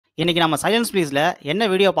இன்னைக்கு நம்ம சைலன்ஸ் ப்ளீஸ்ல என்ன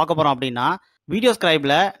வீடியோ பார்க்க போறோம் அப்படின்னா, வீடியோ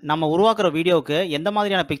ஸ்கிரைப்ல நம்ம உருவாக்குற வீடியோவுக்கு எந்த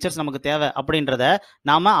மாதிரியான பிக்சர்ஸ் நமக்கு தேவை அப்படின்றத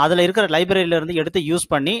நாம அதுல இருக்கிற லைப்ரரியில இருந்து எடுத்து யூஸ்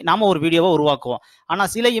பண்ணி நாம ஒரு வீடியோவை உருவாக்குவோம். ஆனா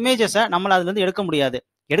சில இமேஜஸை நம்மள அதுல இருந்து எடுக்க முடியாது.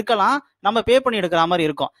 எடுக்கலாம், நம்ம பே பண்ணி எடுக்கிற மாதிரி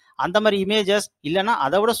இருக்கும். அந்த மாதிரி இமேஜஸ் இல்லைன்னா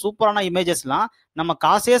அதை விட சூப்பரான இமேஜஸ்லாம் நம்ம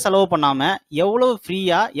காசே செலவு பண்ணாம எவ்வளவு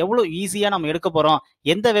ஃப்ரீயா எவ்வளவு ஈஸியா நம்ம எடுக்க போறோம்,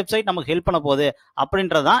 எந்த வெப்சைட் நமக்கு ஹெல்ப் பண்ண போகுது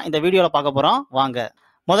அப்படின்றதான் இந்த வீடியோல பார்க்க போறோம். வாங்க.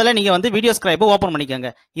 முதல்ல நீங்க வீடியோ ஸ்கிரைப் ஓபன் பண்ணிக்கோங்க.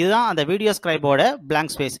 இதுதான் அந்த வீடியோ ஸ்கிரைபோட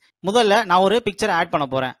பிளாங்க் ஸ்பேஸ். முதல்ல நான் ஒரு பிக்சர் ஆட் பண்ண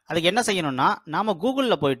போறேன். அதுக்கு என்ன செய்யணும்னா, நாம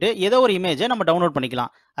கூகுள்ல போயிட்டு ஏதோ ஒரு இமேஜை நம்ம டவுன்லோட்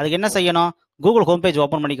பண்ணிக்கலாம். அதுக்கு என்ன செய்யணும், கூகுள் ஹோம் பேஜ்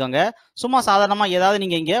ஓபன் பண்ணிக்கோங்க. சும்மா சாதாரணமா ஏதாவது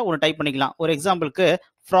நீங்க இங்க ஒன்று டைப் பண்ணிக்கலாம். ஒரு எக்ஸாம்பிளுக்கு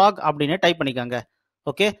ஃப்ராக் அப்படின்னு டைப் பண்ணிக்கோங்க.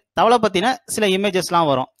 ஓகே, தவளை பத்தின சில இமேஜஸ்லாம்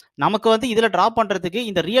வரும். நமக்கு இதுல டிராப் பண்றதுக்கு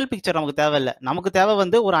இந்த ரியல் பிக்சர் நமக்கு தேவையில்லை. நமக்கு தேவை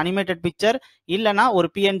ஒரு அனிமேட்டட் பிக்சர், இல்லைனா ஒரு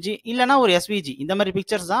பிஎன்ஜி, இல்லைனா ஒரு எஸ்விஜி. இந்த மாதிரி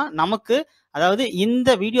பிக்சர்ஸ் தான் நமக்கு, அதாவது இந்த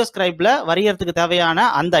வீடியோ ஸ்கிரைப்ல வரையறதுக்கு தேவையான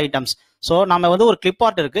அந்த ஐட்டம்ஸ். ஸோ நம்ம ஒரு கிளிப்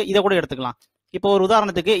ஆர்ட் இருக்கு, இதை கூட எடுத்துக்கலாம். இப்போ ஒரு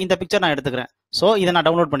உதாரணத்துக்கு இந்த பிக்சர் நான் எடுத்துக்கிறேன். ஸோ இதை நான்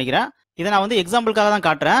டவுன்லோட் பண்ணிக்கிறேன். இதை நான் எக்ஸாம்பிளுக்காக தான்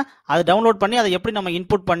காட்டுறேன். அதை டவுன்லோட் பண்ணி அதை எப்படி நம்ம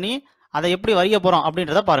இன்புட் பண்ணி அதை எப்படி வரைய போறோம்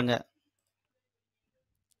அப்படின்றத பாருங்க.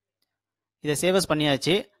 இதை சேவஸ்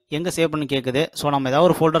பண்ணியாச்சு. எங்கே சேவ் பண்ணி கேட்குது. ஸோ நம்ம ஏதாவது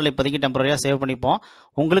ஒரு ஃபோல்டரில் இப்போதைக்கு டெம்பரரியாக சேவ் பண்ணிப்போம்.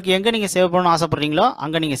 உங்களுக்கு எங்கே நீங்கள் சேவ் பண்ணணும்னு ஆசைப்படுறீங்களோ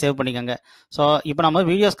அங்கே நீங்கள் சேவ் பண்ணிக்கோங்க. ஸோ இப்போ நம்ம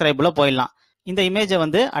வீடியோ ஸ்கிரைபில் போயிடலாம். இந்த இமேஜை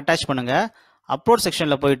அட்டாச் பண்ணுங்க. அப்லோட்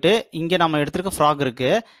செக்ஷனில் போயிட்டு இங்கே நம்ம எடுத்துருக்க ஃப்ராக்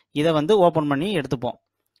இருக்குது, இதை ஓப்பன் பண்ணி எடுத்துப்போம்.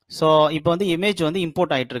 ஸோ இப்போ இமேஜ்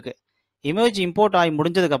இம்போர்ட் ஆகிட்டு இருக்கு. இமேஜ் இம்போர்ட் ஆகி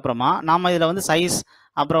முடிஞ்சதுக்கப்புறமா நாம் இதில் சைஸ்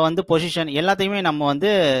அப்புறம் பொசிஷன் எல்லாத்தையுமே நம்ம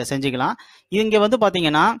செஞ்சுக்கலாம். இங்கே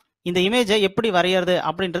பார்த்தீங்கன்னா இந்த இமேஜை எப்படி வரையறது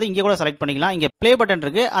அப்படின்றது இங்கே கூட செலக்ட் பண்ணிக்கலாம். இங்கே ப்ளே பட்டன்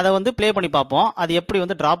இருக்கு, அதை ப்ளே பண்ணி பார்ப்போம் அது எப்படி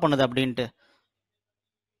ட்ரா பண்ணுது அப்படின்ட்டு.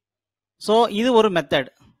 ஸோ இது ஒரு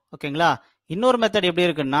மெத்தட். ஓகேங்களா. இன்னொரு மெத்தட் எப்படி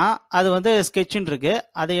இருக்குன்னா, அது ஸ்கெட்சுன்னு இருக்கு,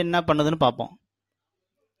 அது என்ன பண்ணுதுன்னு பார்ப்போம்.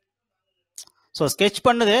 ஸோ ஸ்கெட்ச்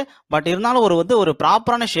பண்ணுது, பட் இருந்தாலும் ஒரு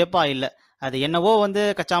ப்ராப்பரான ஷேப்பாக இல்லை. அது என்னவோ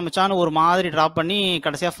கச்சாமச்சான்னு ஒரு மாதிரி ட்ரா பண்ணி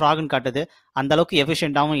கடைசியாக ஃப்ராக்னு காட்டுது. அந்த அளவுக்கு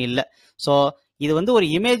எஃபிஷியண்டாகவும் இல்லை. ஸோ இது ஒரு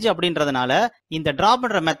இமேஜ் அப்படின்றதுனால இந்த ட்ரா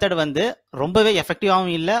பண்ற மெத்தட் ரொம்பவே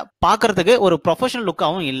எஃபெக்டிவாகவும் இல்லை, பார்க்கறதுக்கு ஒரு ப்ரொஃபஷனல்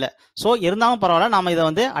லுக்காகவும் இல்லை. ஸோ இருந்தாலும் பரவாயில்ல, நாம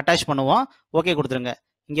இதை அட்டாச் பண்ணுவோம். ஓகே கொடுத்துருங்க.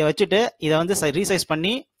 இங்கே வச்சுட்டு இதை ரீசைஸ்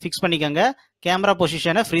பண்ணி ஃபிக்ஸ் பண்ணிக்கோங்க. கேமரா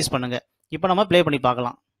பொசிஷனை ஃப்ரீஸ் பண்ணுங்க. இப்போ நம்ம ப்ளே பண்ணி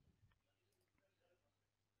பார்க்கலாம்.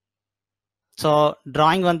 ஸோ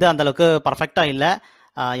டிராயிங் அந்த அளவுக்கு பர்ஃபெக்டாக இல்லை,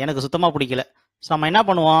 எனக்கு சுத்தமாக பிடிக்கல. ஸோ நம்ம என்ன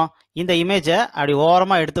பண்ணுவோம், இந்த இமேஜை அப்படி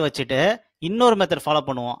ஓரமாக எடுத்து வச்சுட்டு இன்னொரு மெத்தட் ஃபாலோ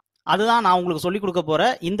பண்ணுவோம். அதுதான் நான் உங்களுக்கு சொல்லிக் கொடுக்க போற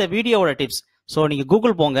இந்த வீடியோவோட டிப்ஸ். ஸோ நீங்க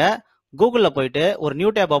கூகுள் போங்க. கூகுளில் போயிட்டு ஒரு நியூ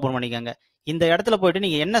டேப் ஓப்பன் பண்ணிக்கோங்க. இந்த இடத்துல போயிட்டு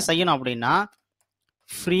நீங்க என்ன செய்யணும் அப்படின்னா,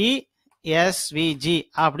 ஃப்ரீ எஸ்விஜி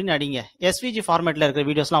அப்படின்னு அடிங்க. எஸ்விஜி ஃபார்மேட்ல இருக்கிற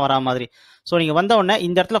வீடியோஸ்லாம் வரா மாதிரி. ஸோ நீங்க வந்த உடனே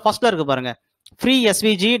இந்த இடத்துல ஃபர்ஸ்ட்ல இருக்கு பாருங்க,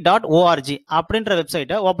 freesvg.org அப்படின்ற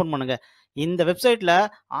வெப்சைட்டை ஓப்பன் பண்ணுங்க. இந்த வெப்சைட்ல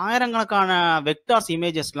ஆயிரக்கணக்கான வெக்டார்ஸ்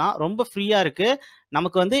இமேஜஸ்லாம் ரொம்ப ஃப்ரீயா இருக்கு.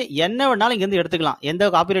 நமக்கு என்ன வேணாலும் இங்க எடுத்துக்கலாம். எந்த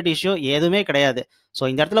காப்பிரைட் இஷ்யூ எதுவுமே கிடையாது. ஸோ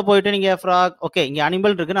இந்த இடத்துல போயிட்டு நீங்க ஃப்ராக், ஓகே இங்க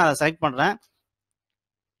அனிமல் இருக்கு, நான் அதை செலக்ட் பண்றேன்.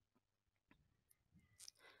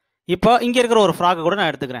 இப்போ இங்க இருக்கிற ஒரு ஃப்ராக் கூட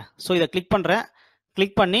நான் எடுத்துக்கிறேன். ஸோ இதை கிளிக் பண்றேன்.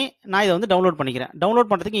 கிளிக் பண்ணி நான் இதை டவுன்லோட் பண்ணிக்கிறேன்.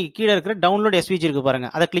 டவுன்லோட் பண்றதுக்கு இங்க கீழே இருக்கிற டவுன்லோட் எஸ்விஜி இருக்கு பாருங்க,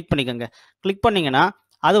 அதை கிளிக் பண்ணிக்கோங்க. கிளிக் பண்ணீங்கன்னா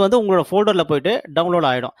அது உங்களோட ஃபோல்டர்ல போயிட்டு டவுன்லோட்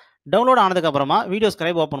ஆயிடும். டவுன்லோட் ஆனதுக்கு அப்புறமா வீடியோ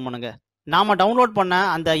ஸ்கிரைப் ஓப்பன் பண்ணுங்க. நாம டவுன்லோட் பண்ண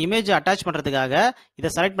அந்த இமேஜ் அட்டாச் பண்றதுக்காக இதை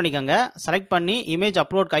செலக்ட் பண்ணிக்கோங்க. செலக்ட் பண்ணி இமேஜ்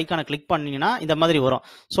அப்லோட் ஐகானை கிளிக் பண்ணீங்கன்னா இந்த மாதிரி வரும்.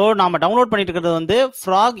 ஸோ நாம டவுன்லோட் பண்ணிட்டு இருக்கிறது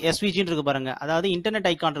ஃப்ராக் எஸ்விஜின்னு இருக்கு பாருங்க, அதாவது இன்டர்நெட்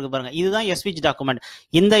ஐகான் இருக்கு பாருங்க, இதுதான் எஸ்விஜி டாக்குமெண்ட்.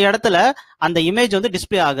 இந்த இடத்துல அந்த இமேஜ்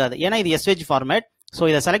டிஸ்பிளே ஆகாது, ஏன்னா இது எஸ்விஜி ஃபார்மேட். ஸோ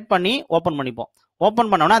இதை செலக்ட் பண்ணி ஓப்பன் பண்ணிப்போம். ஓப்பன்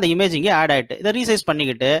பண்ணோம்னா அந்த இமேஜ் இங்கே ஆட் ஆயிட்டு, இதை ரீசைஸ்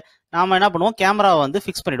பண்ணிக்கிட்டு நாம என்ன பண்ணுவோம், கேமராவை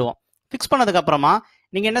ஃபிக்ஸ் பண்ணிடுவோம். ஃபிக்ஸ் பண்ணதுக்கு அப்புறமா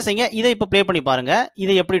நீங்க என்ன செய்யுங்க, இதை இப்போ ப்ளே பண்ணி பாருங்க,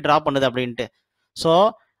 இதை எப்படி டிரா பண்ணுது அப்படின்ட்டு. ஸோ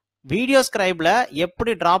வீடியோ ஸ்கிரைப்ல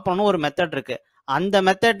எப்படி டிரா பண்ணணும் ஒரு மெத்தட் இருக்கு. அந்த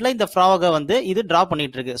மெத்தட்ல இந்த ஃப்ராகை இது டிரா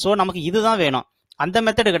பண்ணிட்டு இருக்கு. ஸோ நமக்கு இதுதான் வேணும், அந்த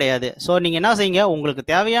மெத்தட் கிடையாது. ஸோ நீங்க என்ன செய்யுங்க, உங்களுக்கு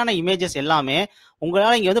தேவையான இமேஜஸ் எல்லாமே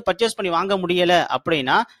உங்களால இங்க பர்ச்சேஸ் பண்ணி வாங்க முடியல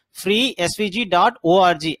அப்படின்னா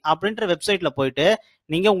freesvg.org அப்படின்ற வெப்சைட்ல போயிட்டு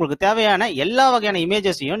நீங்க உங்களுக்கு தேவையான எல்லா வகையான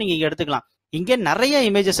இமேஜஸையும் நீங்க இங்க எடுத்துக்கலாம். இங்க நிறைய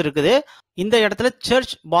இமேஜஸ் இருக்குது. இந்த இடத்துல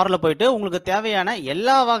சர்ச் பார்ல போயிட்டு உங்களுக்கு தேவையான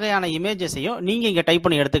எல்லா வகையான இமேஜஸையும் நீங்க இங்க டைப்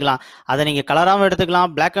பண்ணி எடுத்துக்கலாம். அதை நீங்க கலராகவும்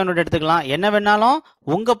எடுத்துக்கலாம், பிளாக் அண்ட் ஒயிட் எடுத்துக்கலாம், என்ன வேணாலும்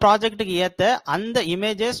உங்க ப்ராஜெக்ட்டுக்கு ஏத்த அந்த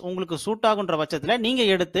இமேஜஸ் உங்களுக்கு சூட் ஆகுன்ற பட்சத்துல நீங்க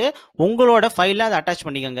எடுத்து உங்களோட ஃபைல்ல அதை அட்டாச்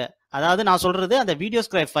பண்ணிக்கோங்க. அதாவது நான் சொல்றது அந்த வீடியோ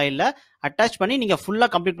ஸ்கிரைப் ஃபைல்ல அட்டாச் பண்ணி நீங்க ஃபுல்லா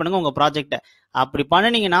கம்ப்ளீட் பண்ணுங்க உங்க ப்ராஜெக்ட்டை. அப்படி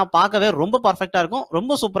பண்ணினீங்கன்னா பார்க்கவே ரொம்ப பர்ஃபெக்டா இருக்கும்,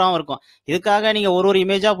 ரொம்ப சூப்பராகவும் இருக்கும். இதுக்காக நீங்க ஒரு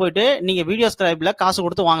இமேஜா போயிட்டு நீங்க வீடியோ ஸ்கிரைப்ல காசு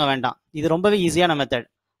கொடுத்து வாங்க வேண்டாம். இது ரொம்பவே ஈஸியான மெத்தட்.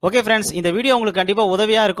 ஓகே ஃப்ரெண்ட்ஸ், இந்த வீடியோ உங்களுக்கு கண்டிப்பா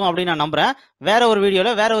உதவியா இருக்கும் அப்படின்னு நான் நம்புறேன். வேற ஒரு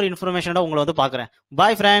வீடியோல வேற ஒரு இன்ஃபர்மேஷனோட உங்களை பார்க்குறேன்.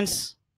 Bye friends.